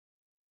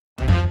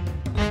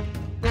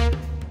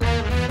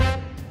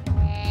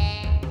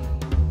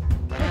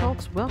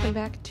welcome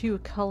back to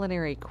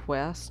Culinary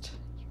Quest.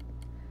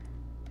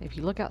 If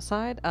you look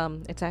outside,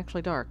 it's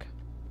actually dark.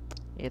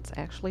 It's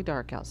actually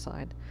dark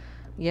outside.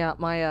 Yeah,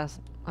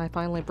 I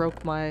finally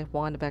broke my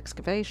wand of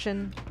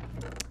excavation,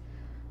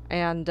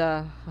 and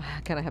I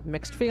kind of have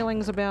mixed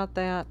feelings about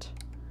that.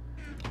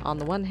 On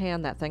the one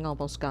hand, that thing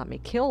almost got me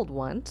killed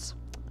once,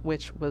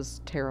 which was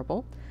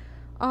terrible.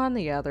 On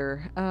the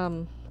other,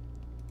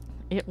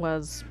 it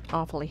was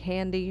awfully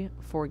handy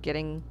for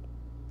getting,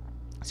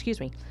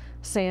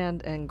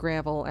 sand and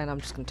gravel, and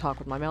I'm just going to talk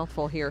with my mouth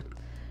full here.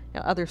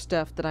 Other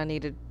stuff that I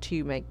needed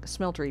to make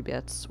smeltery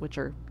bits, which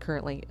are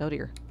currently, oh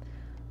dear,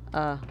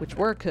 which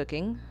were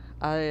cooking.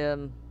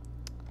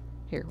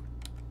 Here,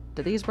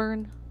 do these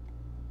burn?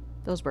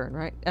 Those burn,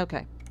 right?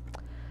 Okay.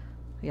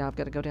 Yeah, I've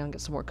got to go down and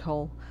get some more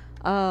coal.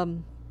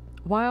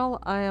 While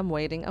I am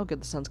waiting, oh good,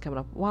 the sun's coming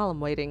up. While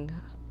I'm waiting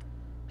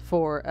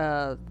for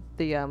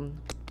the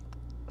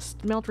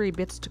smeltery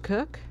bits to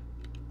cook,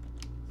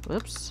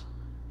 whoops,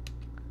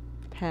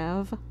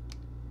 there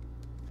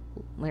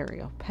we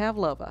go,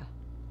 pavlova.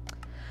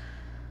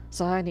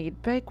 So I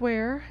need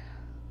bakeware,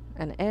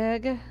 an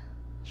egg,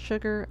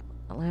 sugar,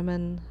 a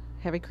lemon,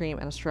 heavy cream,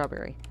 and a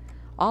strawberry.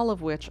 All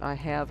of which I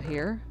have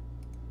here.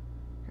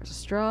 Here's a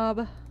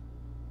straw.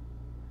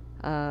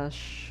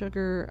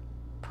 Sugar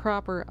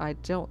proper I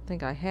don't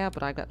think I have,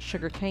 but I got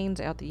sugar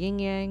canes out the yin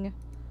yang.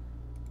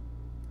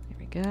 Here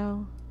we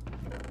go.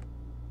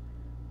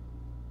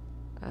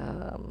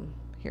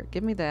 Here,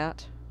 give me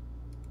that.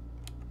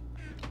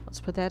 Let's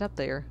put that up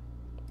there.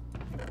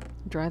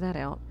 Dry that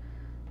out.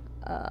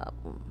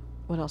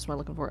 What else am I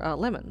looking for?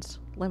 Lemons.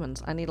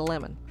 Lemons. I need a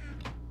lemon.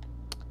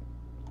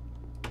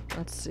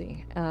 Let's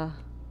see. I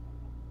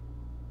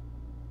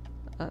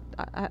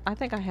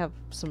think I have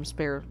some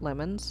spare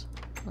lemons.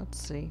 Let's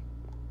see.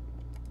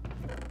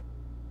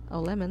 Oh,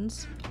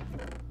 lemons.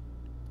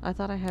 I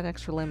thought I had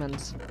extra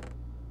lemons.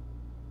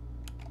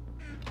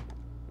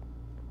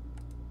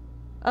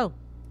 Oh,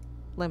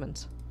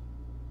 lemons.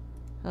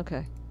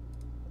 Okay.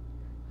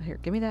 Here,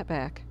 give me that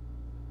back.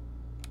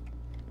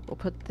 We'll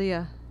put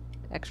the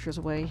extras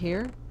away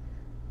here.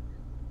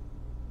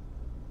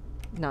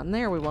 Not in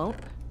there, we won't.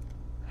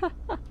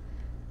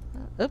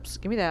 Oops,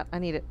 give me that. I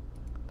need it.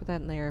 Put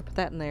that in there. Put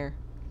that in there.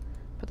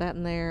 Put that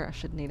in there. I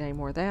shouldn't need any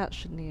more of that.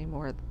 Shouldn't need any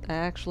more of that.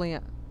 Actually,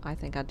 I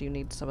think I do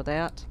need some of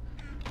that.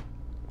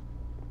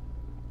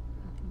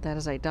 That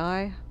is a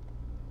dye.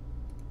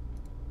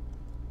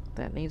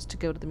 That needs to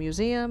go to the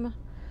museum.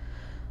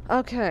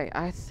 Okay,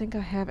 I think I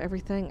have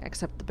everything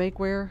except the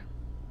bakeware.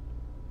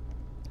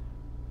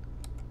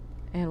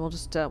 And we'll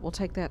just, we'll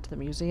take that to the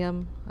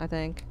museum, I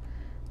think.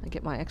 I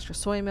get my extra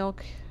soy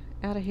milk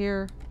out of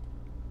here.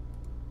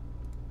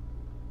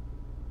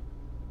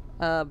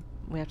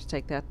 We have to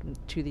take that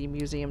to the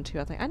museum too,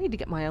 I think. I need to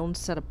get my own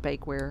set of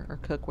bakeware or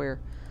cookware.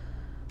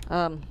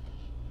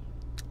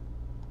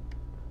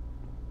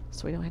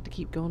 So we don't have to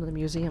keep going to the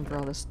museum for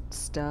all this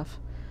stuff.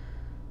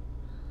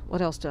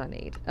 What else do I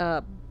need?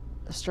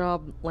 Straw,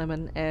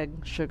 lemon,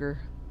 egg, sugar,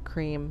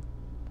 cream,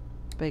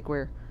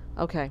 bakeware.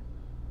 Okay.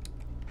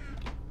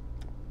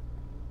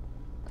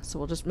 So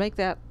we'll just make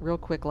that real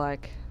quick,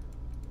 like,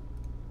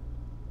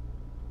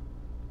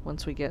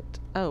 once we get,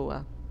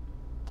 that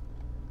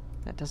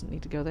doesn't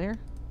need to go there.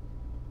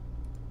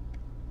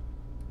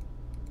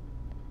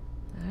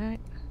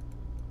 Alright.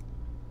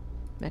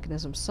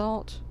 Mechanism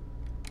salt.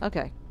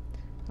 Okay.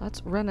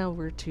 Let's run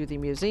over to the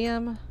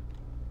museum.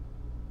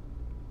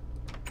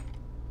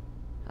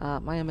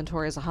 My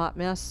inventory is a hot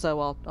mess, so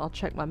I'll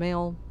check my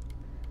mail.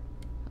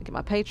 I'll get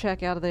my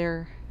paycheck out of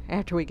there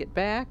after we get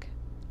back.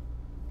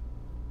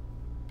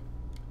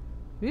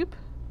 Whoop.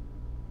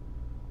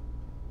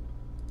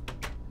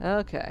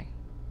 Okay.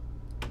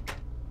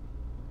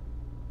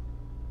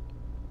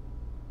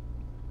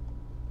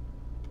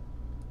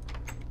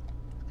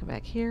 Come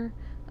back here.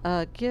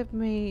 Give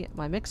me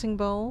my mixing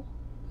bowl.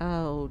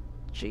 Oh,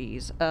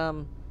 jeez.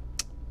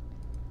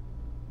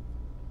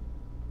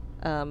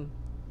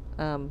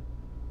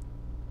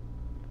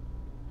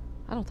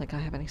 I don't think I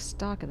have any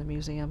stock in the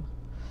museum.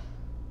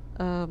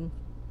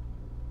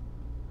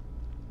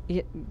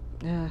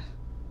 Yeah.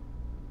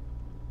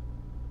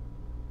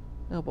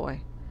 Oh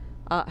boy.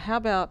 How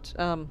about,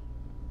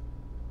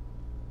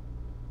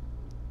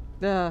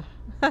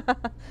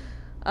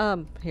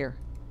 here.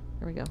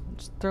 Here we go.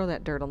 Just throw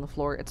that dirt on the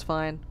floor. It's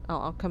fine.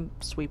 I'll come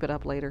sweep it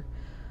up later.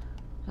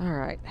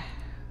 Alright.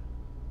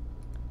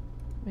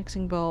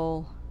 Mixing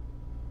bowl.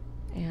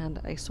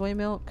 And a soy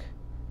milk.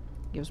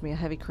 Gives me a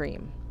heavy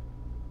cream.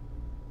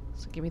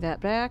 So give me that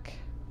back.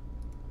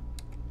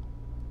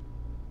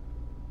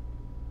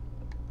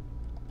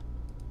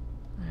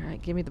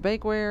 Alright, give me the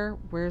bakeware.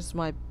 Where's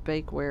my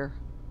bakeware?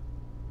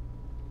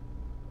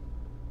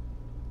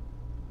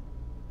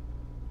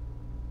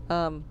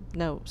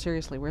 No,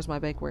 seriously, where's my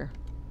bakeware?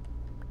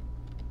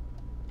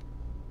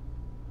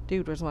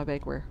 Dude, where's my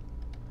bakeware?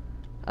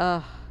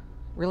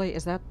 Really?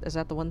 Is that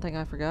the one thing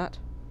I forgot?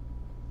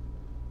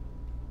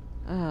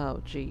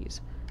 Oh, jeez.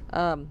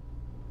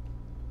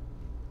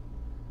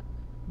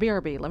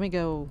 BRB, let me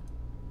go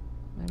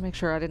Let me make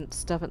sure I didn't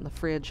stuff it in the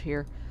fridge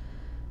here.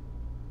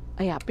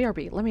 Oh, yeah,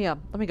 BRB. Let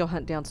me go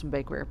hunt down some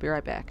bakeware. Be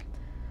right back.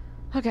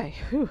 Okay.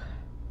 Whew.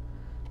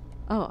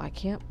 Oh, I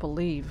can't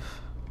believe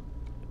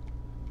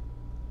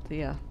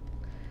the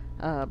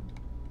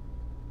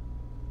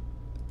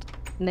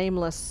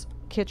nameless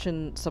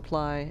kitchen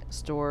supply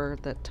store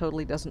that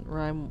totally doesn't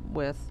rhyme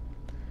with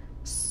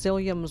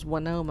Sillium's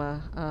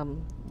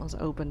Winoma was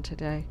open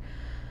today.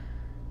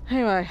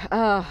 Anyway,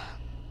 there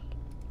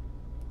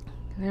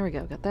we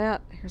go. Got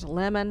that. Here's a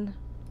lemon.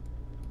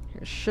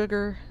 Here's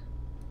sugar.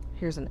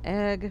 Here's an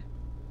egg.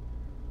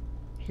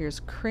 Here's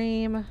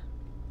cream.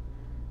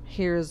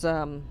 Here's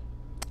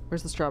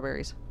where's the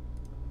strawberries?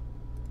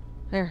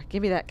 There,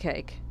 give me that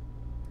cake.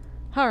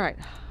 All right.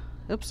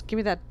 Oops, give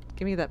me that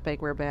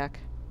bakeware back.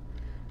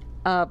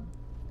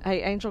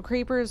 Hey, Angel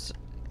Creepers,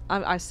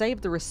 I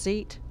saved the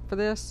receipt for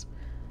this.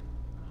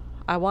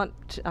 I want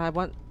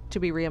to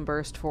be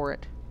reimbursed for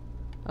it.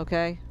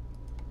 Okay?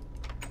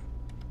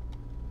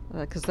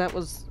 Because that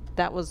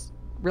was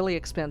really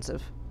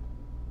expensive.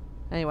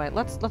 Anyway,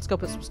 let's go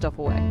put some stuff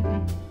away.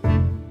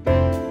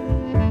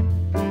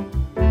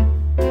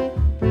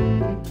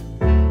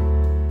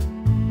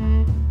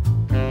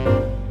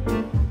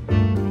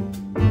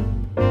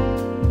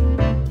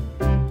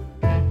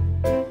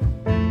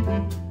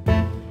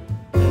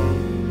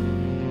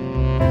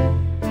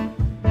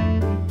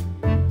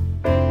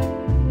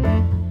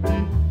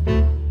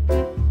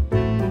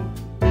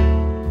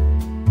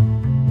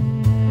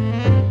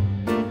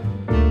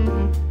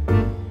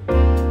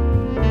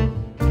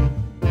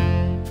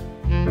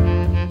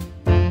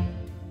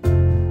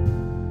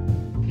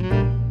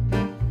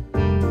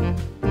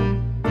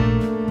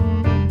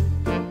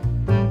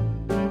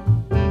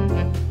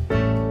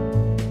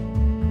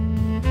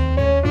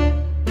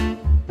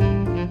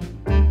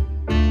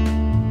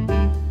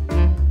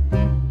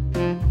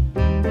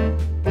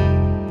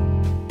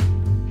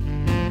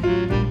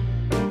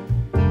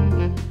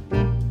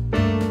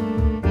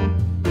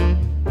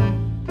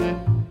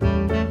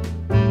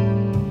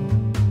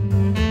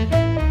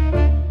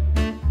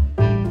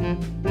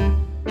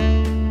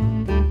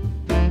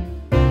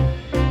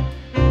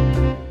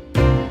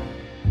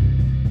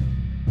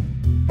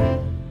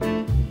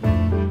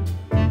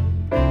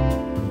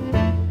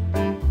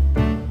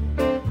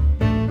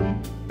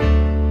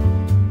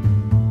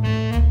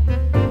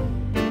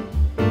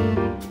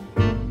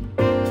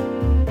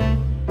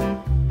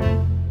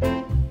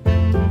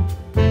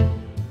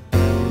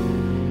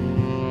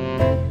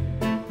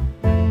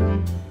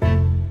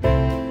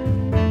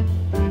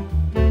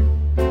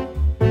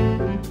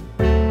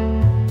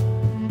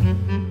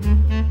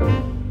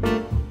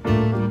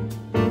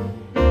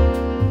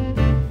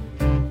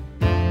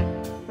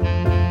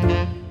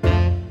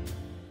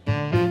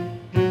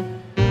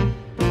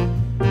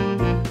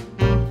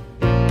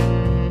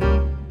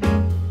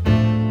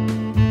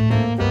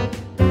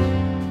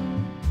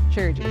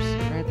 Cherry juice,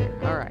 right there.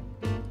 Alright.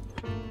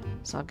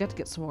 So I've got to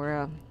get some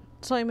more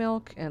soy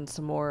milk and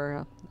some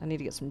more, I need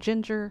to get some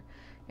ginger,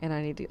 and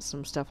I need to get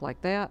some stuff like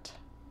that.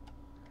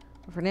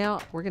 But for now,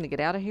 we're going to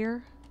get out of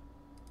here.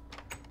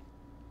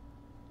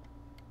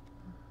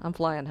 I'm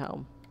flying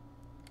home.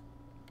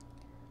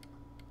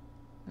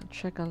 I'll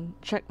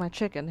check my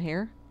chicken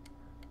here.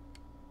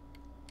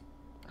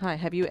 Hi,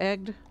 have you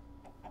egged?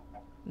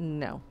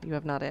 No, you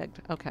have not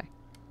egged. Okay.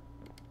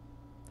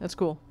 That's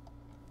cool.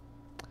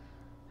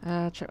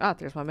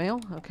 There's my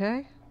mail.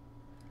 Okay.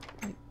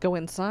 Go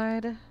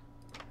inside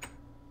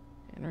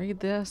and read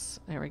this.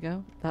 There we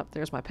go.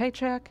 There's my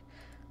paycheck.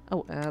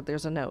 Oh,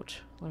 there's a note.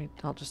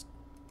 I'll just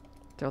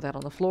throw that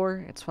on the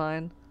floor. It's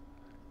fine.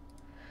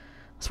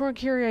 Sworn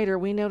curator,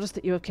 we noticed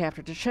that you have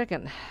captured a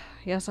chicken.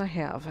 Yes, I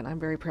have, and I'm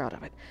very proud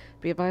of it.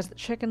 Be advised that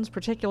chickens,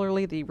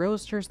 particularly the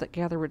roosters that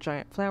gather where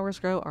giant flowers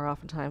grow, are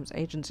oftentimes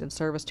agents in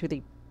service to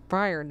the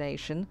Friar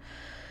Nation.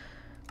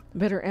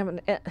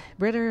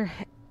 Bitter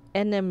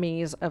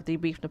enemies of the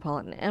beef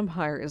Neapolitan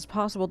Empire. It is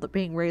possible that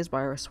being raised by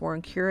our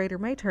sworn curator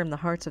may turn the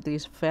hearts of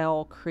these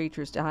foul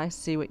creatures, I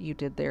see what you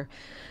did there,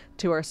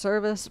 to our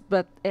service,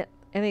 but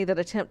any that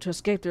attempt to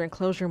escape their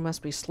enclosure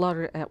must be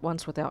slaughtered at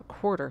once without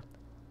quarter,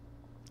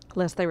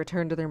 lest they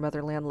return to their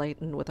motherland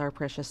laden with our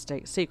precious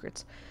state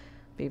secrets.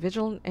 Be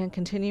vigilant and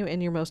continue in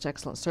your most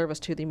excellent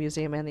service to the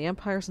museum and the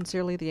empire.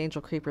 Sincerely, the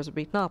Angel Creepers of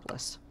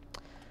Beefnopolis.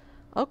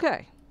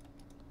 Okay.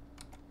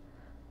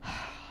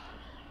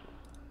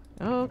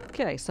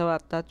 Okay, so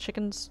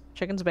chicken's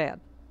bad.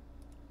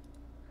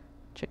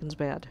 Chicken's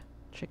bad.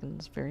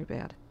 Chicken's very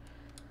bad.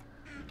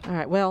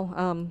 Alright, well,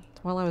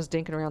 while I was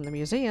dinking around the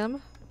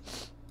museum,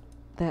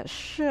 that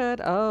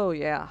should... Oh,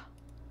 yeah.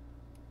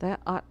 That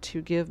ought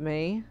to give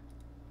me...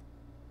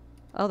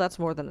 Oh, that's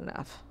more than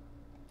enough.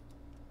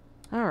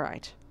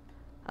 Alright.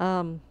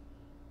 I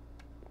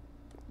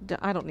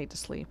don't need to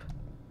sleep.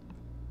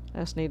 I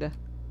just need to...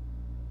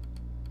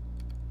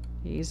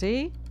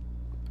 Easy.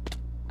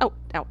 Oh,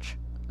 ouch.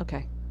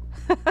 Okay.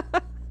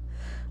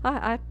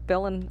 I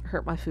fell and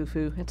hurt my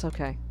foo-foo. It's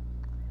okay.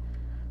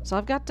 So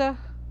I've got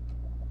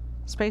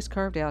space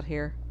carved out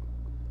here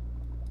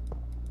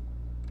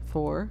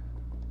for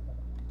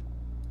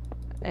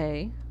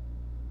a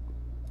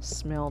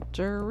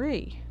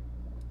smeltery.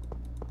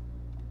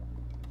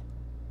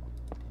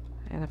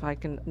 And if I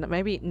can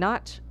maybe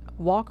not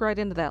walk right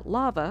into that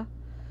lava,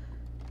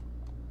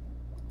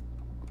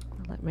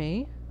 let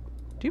me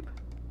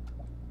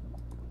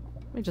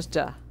just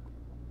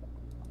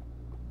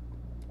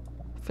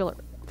fill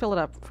it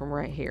up from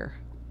right here.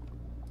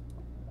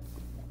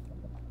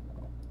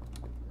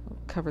 I'll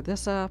cover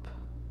this up.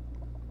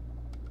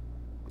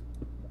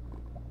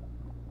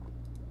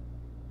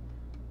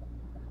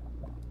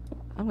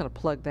 I'm gonna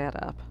plug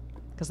that up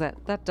because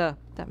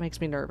that makes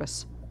me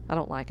nervous. I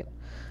don't like it.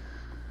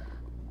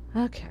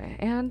 Okay,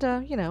 and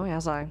you know,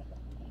 as I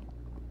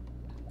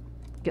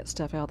get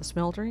stuff out of the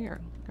smeltery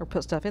or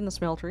put stuff in the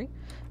smeltery.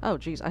 Oh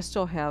geez, I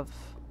still have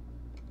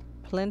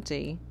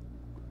plenty.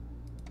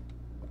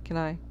 Can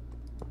I?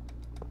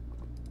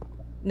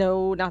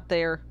 No, not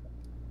there.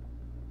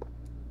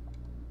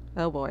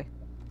 Oh boy.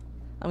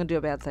 I'm gonna do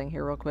a bad thing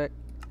here real quick.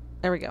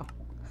 There we go.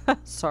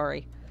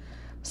 Sorry.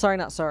 Sorry,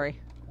 not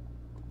sorry.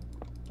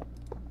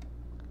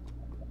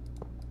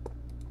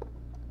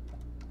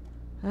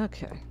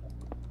 Okay.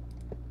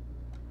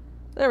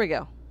 There we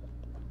go.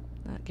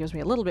 That gives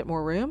me a little bit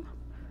more room.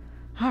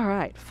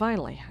 Alright,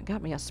 finally. I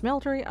got me a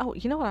smeltery. Oh,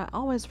 you know what I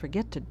always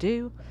forget to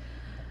do?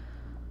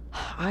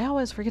 I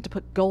always forget to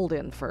put gold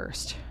in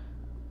first.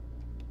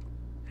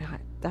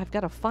 I've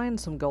got to find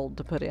some gold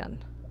to put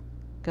in.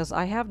 Because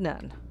I have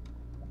none.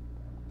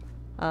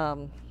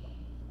 I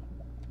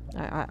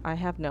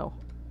have no.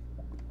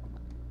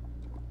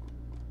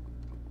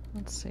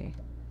 Let's see.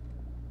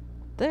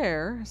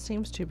 There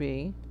seems to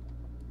be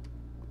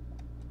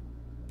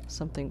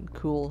something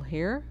cool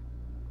here.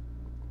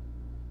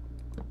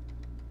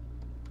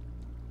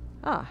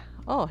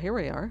 Oh, here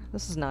we are.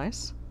 This is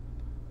nice.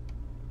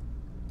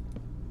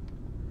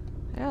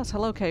 Yes,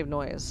 hello cave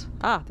noise.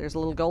 There's a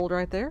little gold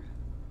right there.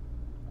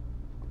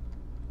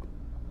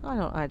 Why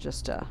don't I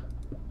just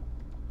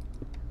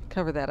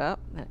cover that up?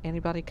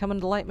 Anybody coming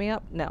to light me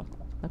up? No.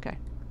 Okay.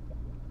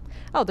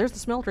 Oh, there's the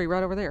smeltery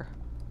right over there.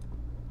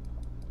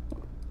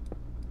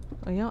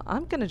 Well, you know,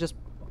 I'm gonna just...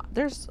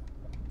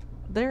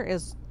 There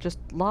is just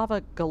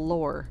lava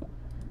galore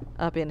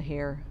up in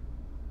here.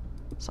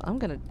 So I'm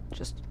gonna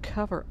just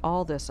cover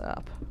all this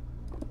up.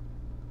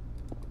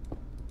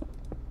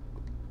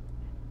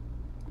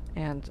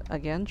 And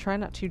again, try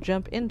not to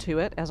jump into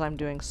it as I'm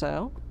doing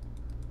so.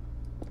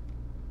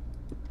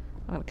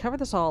 I'm gonna cover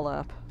this all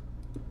up.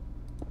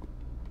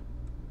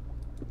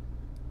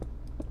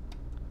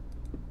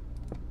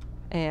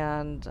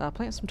 And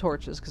plant some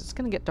torches because it's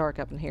gonna get dark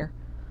up in here.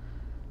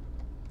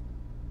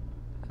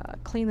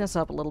 Clean this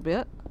up a little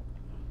bit.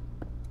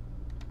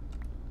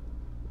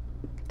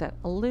 Get that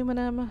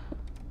aluminum.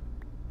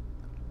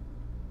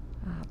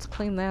 Let's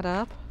clean that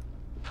up.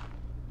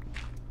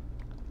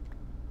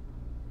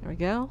 There we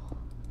go.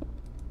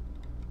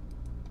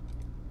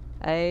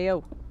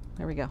 Ayo.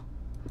 There we go.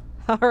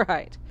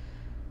 Alright.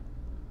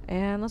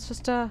 And let's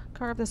just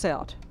carve this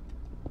out.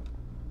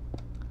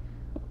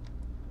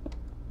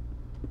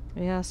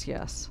 Yes,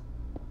 yes.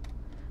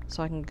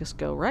 So I can just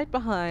go right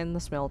behind the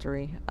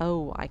smeltery.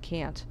 Oh, I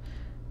can't.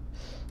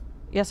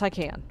 Yes, I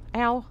can.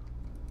 Ow.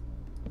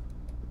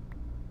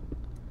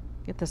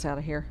 Get this out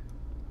of here.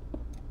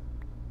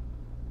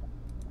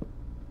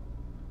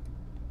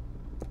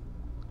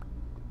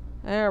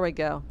 There we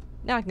go.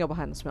 Now I can go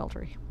behind the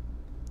smeltery.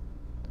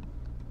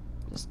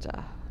 Just,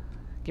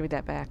 give me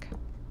that back.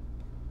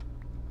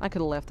 I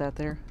could have left that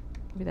there.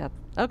 Give me that.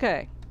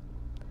 Okay.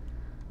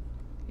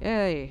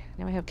 Yay.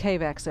 Now we have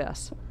cave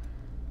access.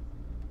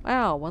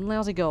 Wow, one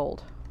lousy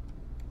gold.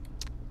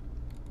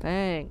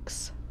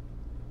 Thanks.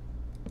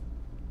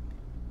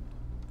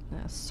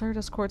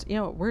 Certus quartz. You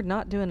know, we're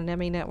not doing an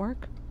ME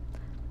network.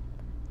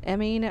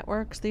 ME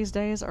networks these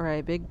days are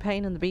a big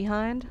pain in the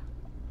behind.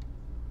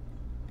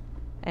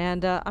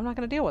 And I'm not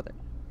going to deal with it.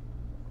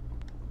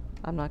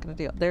 I'm not going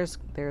to deal. There's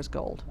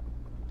gold.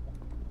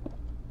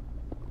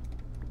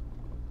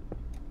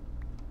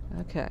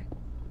 Okay.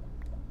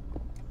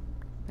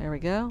 There we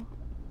go.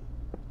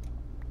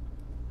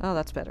 Oh,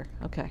 that's better.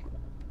 Okay.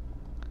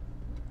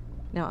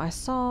 Now, I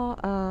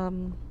saw,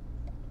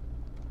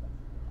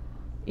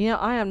 you know,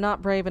 I am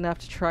not brave enough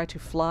to try to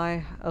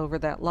fly over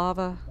that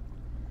lava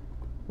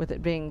with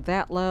it being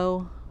that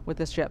low with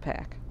this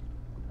jetpack.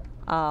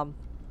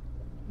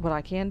 What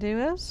I can do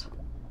is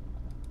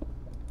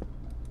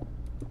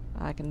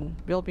I can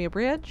build me a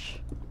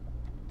bridge.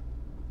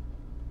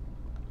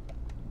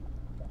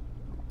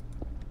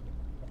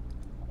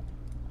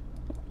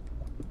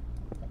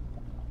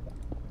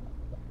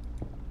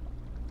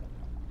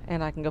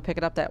 And I can go pick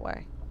it up that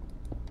way.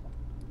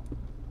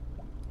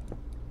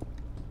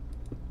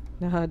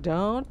 No,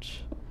 don't.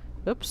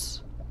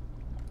 Oops.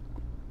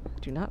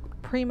 Do not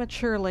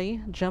prematurely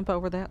jump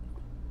over that.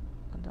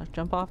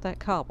 Jump off that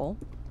cobble.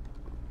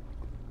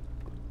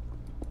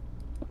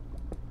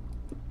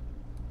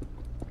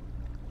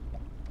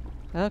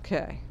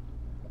 Okay.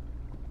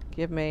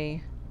 Give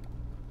me...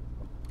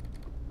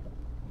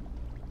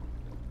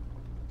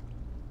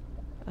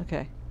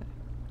 Okay.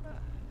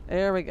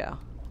 There we go.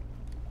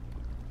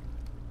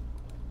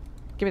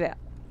 Give me that.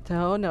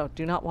 Oh, no.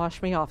 Do not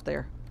wash me off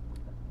there.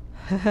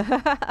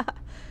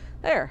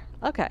 There.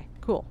 Okay.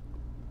 Cool.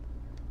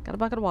 Got a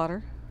bucket of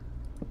water.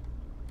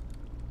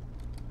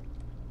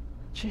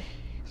 Jeez.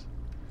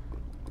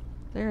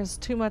 There is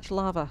too much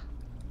lava.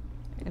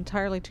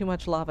 Entirely too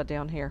much lava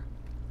down here.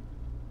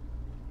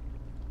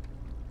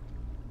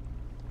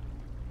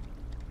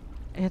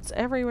 It's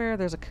everywhere.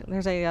 There's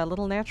a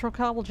little natural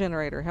cobble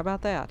generator. How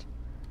about that?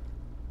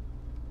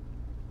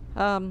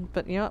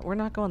 But you know what? We're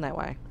not going that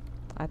way.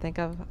 I think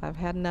I've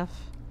had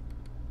enough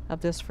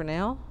of this for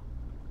now.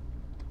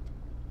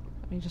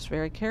 Let me just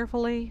very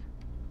carefully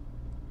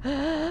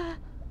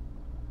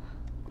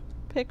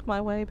pick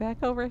my way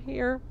back over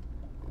here.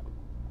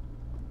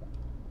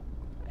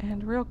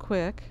 And real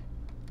quick.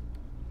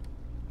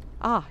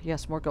 Ah,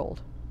 yes, more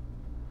gold.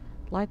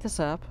 Light this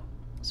up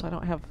so I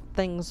don't have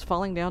things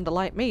falling down to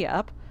light me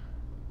up.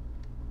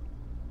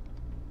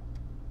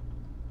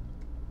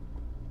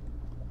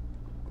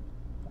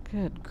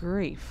 Good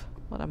grief.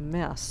 What a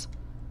mess.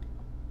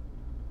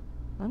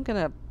 I'm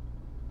gonna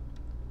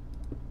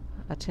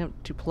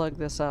attempt to plug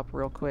this up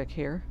real quick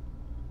here.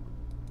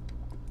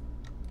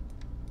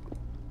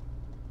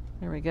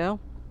 There we go.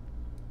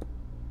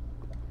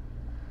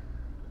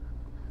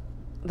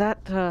 That,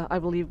 I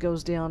believe,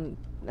 goes down.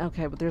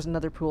 Okay, but there's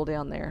another pool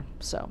down there,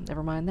 so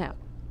never mind that.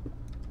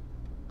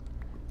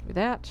 Do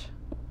that,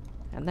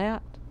 and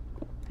that,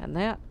 and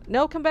that.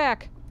 No, come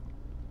back!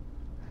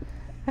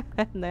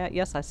 And that.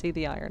 Yes, I see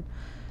the iron.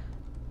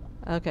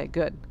 Okay,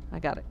 good. I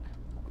got it.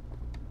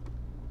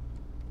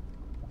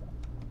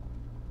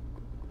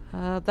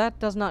 That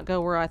does not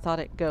go where I thought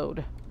it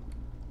goed.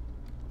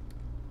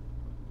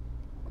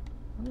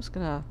 I'm just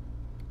gonna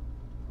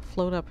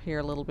float up here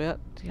a little bit.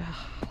 Yeah,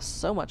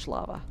 so much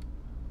lava.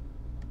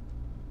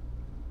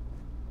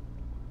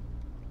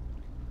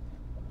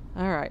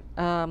 Alright,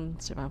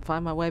 see if I can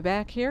find my way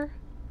back here.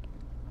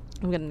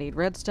 I'm gonna need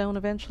redstone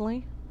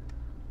eventually.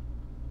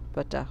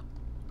 But,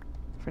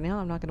 for now,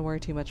 I'm not gonna worry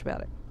too much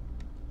about it.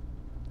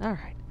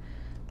 Alright,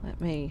 let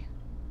me...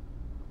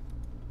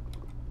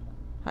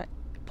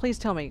 Please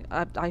tell me.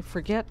 I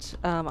forget,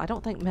 I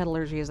don't think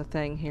metallurgy is a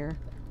thing here.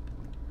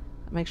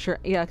 Make sure,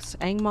 yes,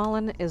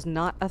 Angmallen is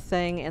not a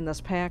thing in this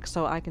pack,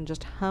 so I can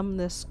just hum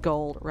this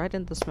gold right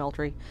into the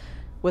smeltery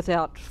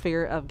without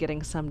fear of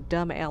getting some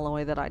dumb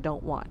alloy that I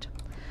don't want.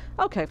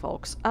 Okay,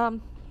 folks, I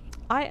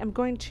am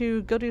going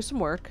to go do some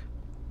work,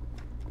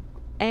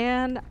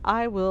 and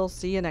I will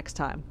see you next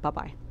time.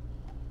 Bye-bye.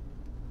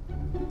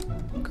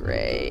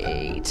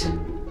 Great.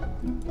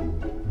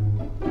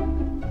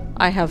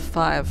 I have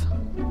 5.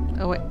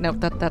 Oh, wait, no,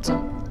 that's a...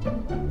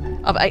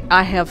 Oh,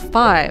 I have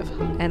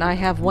 5, and I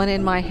have 1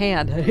 in my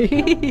hand.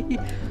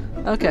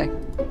 Okay.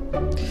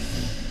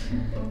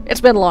 It's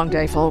been a long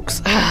day,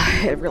 folks.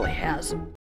 It really has.